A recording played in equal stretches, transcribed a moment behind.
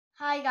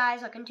Hi guys,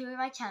 welcome to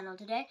my channel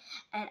today,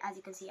 and as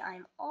you can see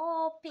I'm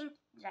all pink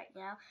right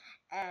now,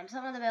 and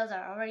some of the builds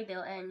are already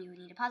built and you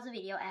need to pause the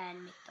video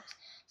and make those.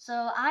 So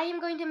I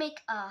am going to make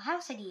a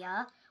house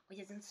idea which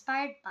is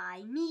inspired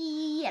by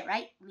me,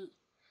 right? Me.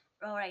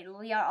 Alright,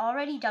 we are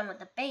already done with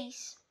the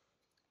base.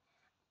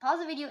 Pause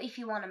the video if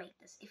you want to make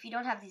this. If you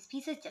don't have these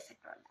pieces, just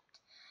ignore that.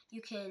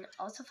 You can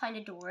also find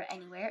a door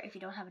anywhere. If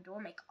you don't have a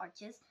door, make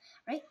arches,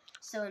 right?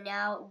 So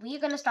now we're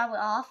going to start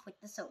off with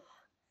the sofa.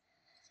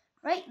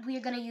 Right, we're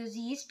gonna use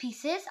these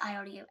pieces. I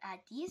already add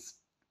these.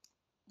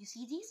 You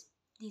see these?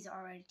 These are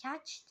already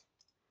attached.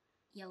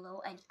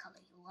 Yellow, any color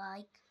you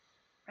like.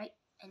 Right,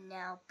 and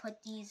now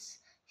put these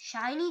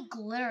shiny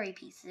glittery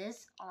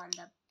pieces on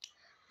the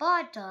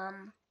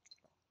bottom.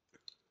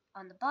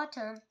 On the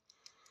bottom.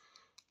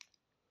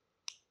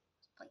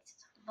 Place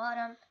it on the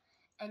bottom.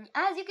 And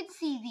as you can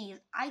see these,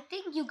 I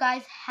think you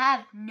guys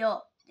have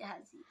it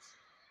has these.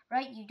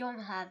 Right? You don't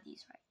have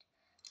these,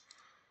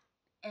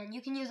 right? And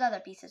you can use other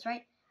pieces,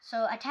 right?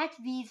 So attach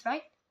these,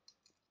 right?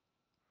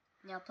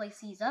 Now place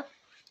these up.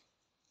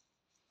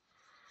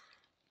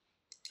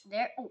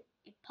 There. Oh,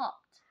 it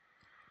popped.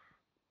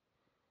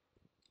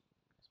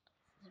 Let's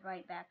place this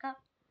right back up.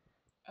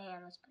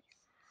 And let's place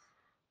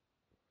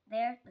this.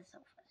 There, the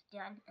sofa is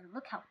done. And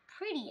look how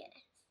pretty it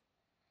is.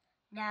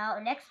 Now,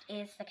 next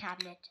is the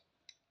cabinet.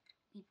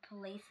 We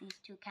place these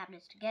two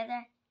cabinets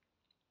together.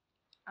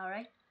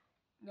 Alright.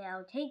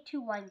 Now, take two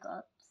wine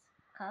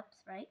cups,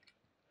 right?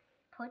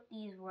 Put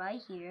these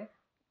right here.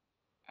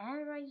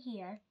 And right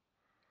here.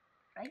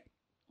 Right?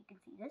 You can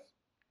see this.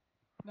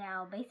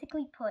 Now,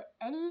 basically put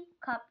any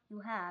cup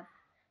you have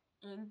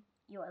in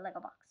your Lego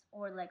box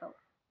or Lego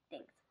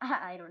things.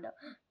 I don't know.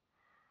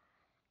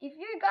 If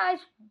you guys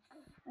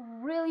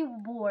really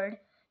bored,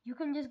 you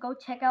can just go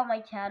check out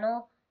my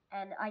channel,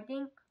 and I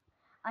think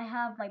I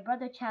have my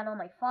brother channel,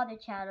 my father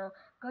channel.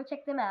 Go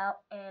check them out,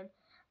 and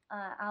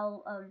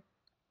I'll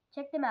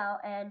check them out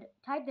and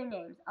type their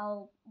names.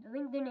 I'll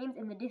link their names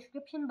in the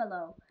description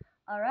below.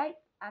 Alright,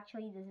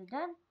 actually this is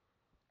done.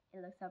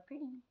 It looks so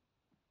pretty.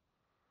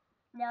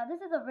 Now this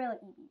is a really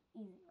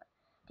easy one.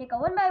 Take a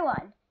one by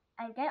one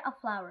and get a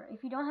flower.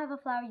 If you don't have a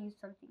flower, use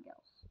something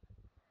else.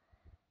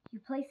 You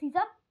place these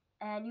up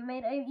and you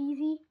made an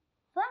easy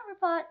flower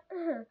pot.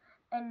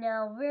 And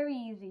now, very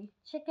easy.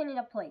 Chicken in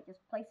a plate. Just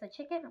place the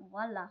chicken.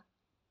 Voila.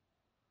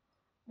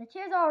 The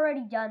chairs are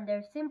already done.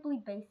 They're simply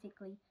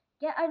basically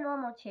get a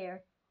normal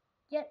chair,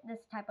 get this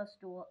type of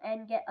stool,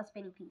 and get a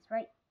spinny piece,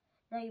 right?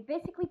 Now you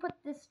basically put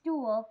this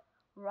stool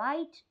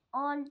right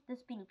on the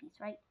spinny piece,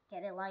 right?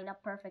 Get it lined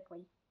up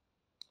perfectly.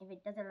 If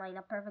it doesn't line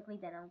up perfectly,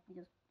 then I'll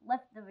just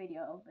left the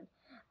video open.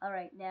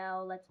 Alright,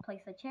 now let's place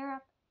the chair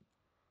up.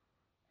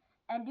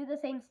 And do the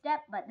same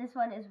step, but this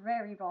one is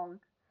very wrong.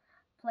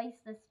 Place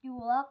the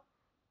stool up.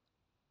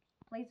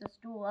 Place the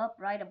stool up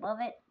right above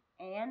it,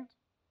 and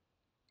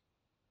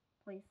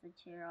place the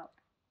chair up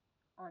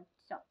on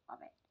top of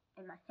it.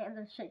 And my hands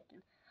are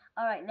shaking.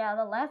 Alright, now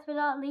the last but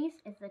not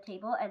least is the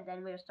table, and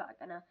then we're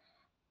gonna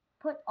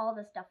put all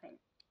the stuff in,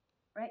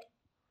 right?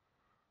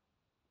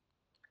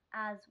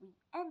 As we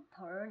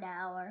enter,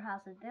 now our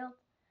house is built.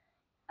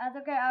 As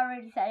okay, I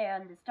already said it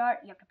on the start,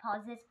 you have to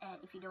pause this, and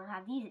if you don't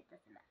have these, it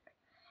doesn't matter.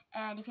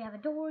 And if you have a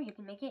door, you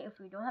can make it. If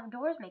you don't have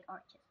doors, make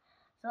arches.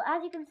 So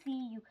as you can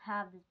see, you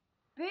have this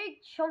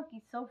big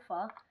chunky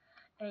sofa,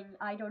 and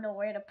I don't know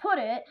where to put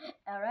it.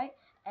 Alright,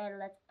 and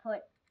let's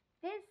put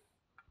this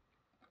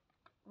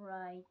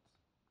right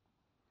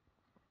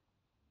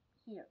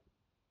here.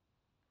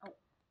 Oh,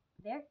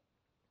 there.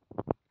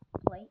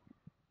 Plate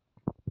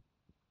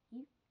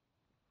here.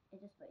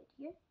 And just put it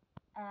here.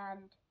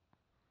 And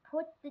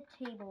put the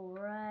table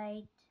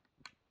right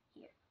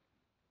here.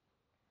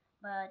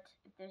 But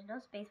if there's no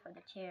space for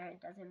the chair,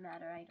 it doesn't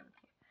matter. I don't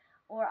care.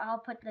 Or I'll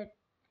put the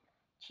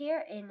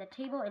chair in the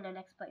table in the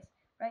next place,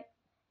 right?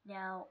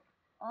 Now,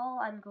 all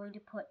I'm going to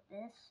put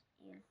this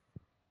is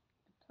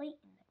the plate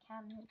in the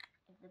cabinet.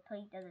 If the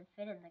plate doesn't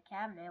fit in the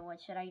cabinet,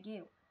 what should I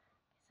do?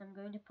 So I'm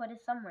going to put it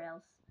somewhere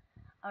else.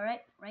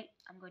 Alright, right?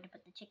 I'm going to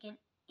put the chicken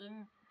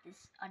in this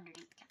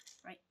underneath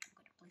cabinet, right? I'm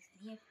going to place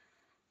it here.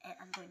 And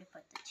I'm going to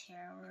put the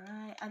chair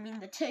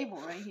the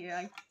table right here.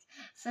 I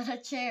said a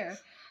chair.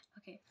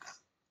 Okay.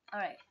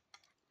 Alright.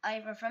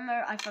 I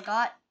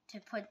forgot to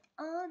put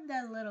on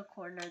that little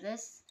corner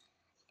this.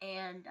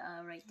 And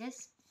right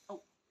this.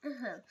 Oh,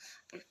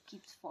 it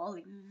keeps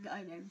falling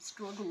and I'm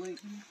struggling.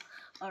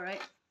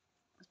 Alright,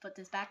 let's put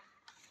this back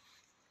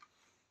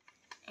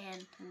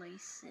and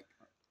place it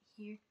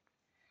here.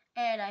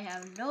 And I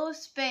have no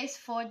space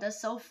for the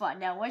sofa.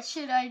 Now what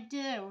should I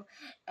do?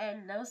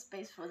 And no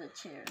space for the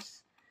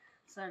chairs.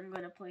 So I'm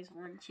gonna place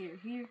one chair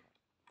here.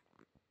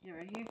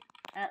 Right here.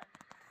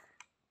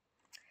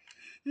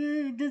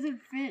 It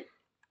doesn't fit.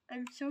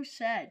 I'm so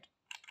sad.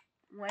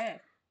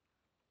 Where?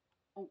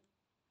 Oh,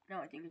 no,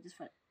 I think it just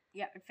fit.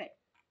 Yeah, it fit.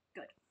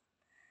 Good.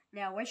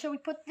 Now, where shall we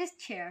put this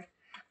chair?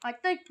 I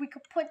think we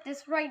could put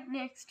this right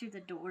next to the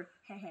door.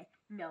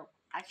 No,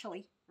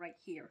 actually, right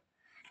here.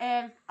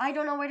 And I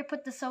don't know where to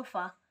put the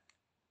sofa.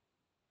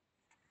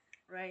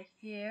 Right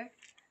here.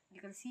 You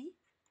can see.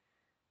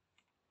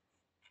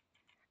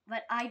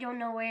 but I don't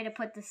know where to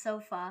put the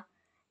sofa.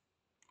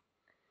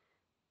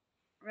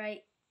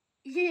 Right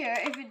here,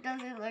 if it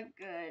doesn't look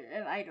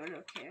good, I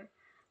don't care.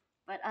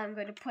 But I'm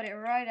going to put it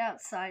right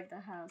outside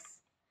the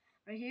house.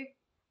 Right here?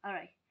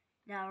 Alright.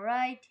 Now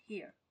right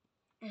here.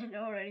 And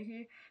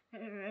already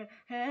here.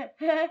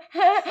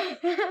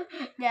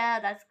 Yeah,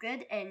 that's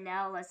good. And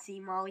now let's see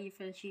Molly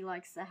if she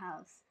likes the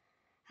house.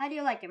 How do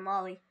you like it,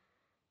 Molly?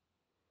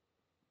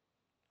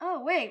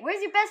 Oh, wait,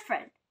 where's your best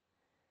friend?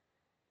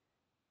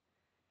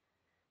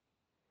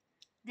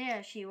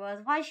 There she was.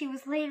 Why, she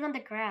was laying on the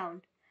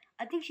ground.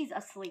 I think she's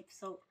asleep,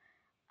 so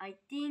I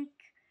think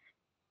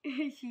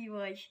she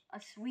was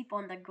asleep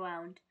on the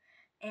ground.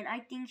 And I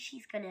think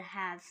she's gonna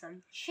have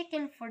some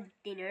chicken for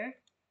dinner.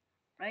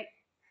 Right?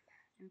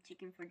 Some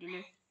chicken for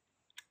dinner.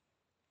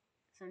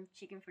 Some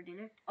chicken for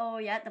dinner. Oh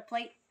yeah, the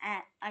plate.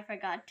 I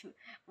forgot to.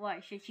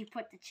 Why should she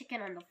put the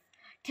chicken on the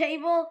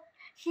table?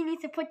 She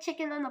needs to put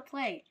chicken on the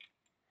plate.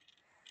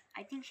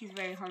 I think she's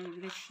very hungry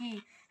because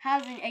she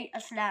hasn't ate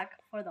a snack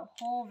for the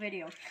whole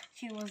video.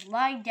 She was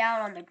lying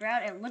down on the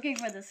ground and looking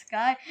for the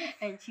sky,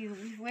 and she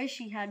wished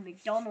she had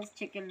McDonald's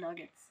chicken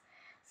nuggets.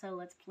 So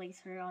let's place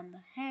her on the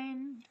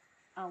hand.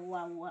 Oh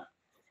wow,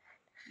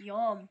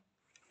 yum,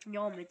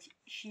 yum!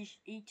 She's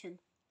eaten.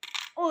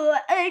 Oh,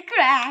 I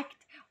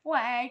cracked. Why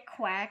I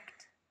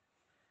quacked?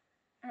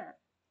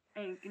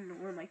 I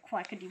ignore my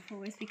quackity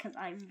voice because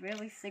I'm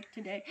really sick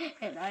today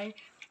and I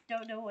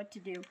don't know what to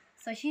do.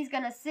 So she's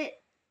gonna sit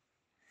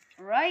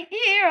right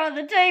here on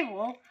the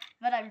table,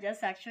 but I'm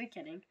just actually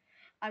kidding.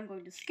 I'm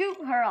going to scoop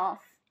her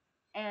off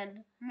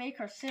and make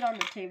her sit on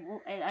the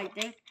table, and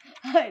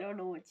I don't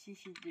know what she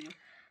should do.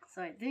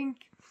 So I think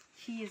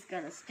she is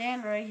gonna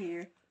stand right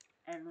here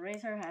and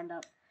raise her hand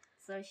up.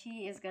 So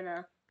she is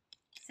gonna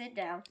sit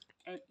down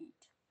and eat.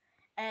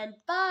 And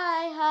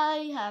bye, hi,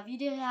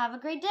 have a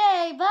great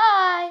day,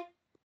 bye.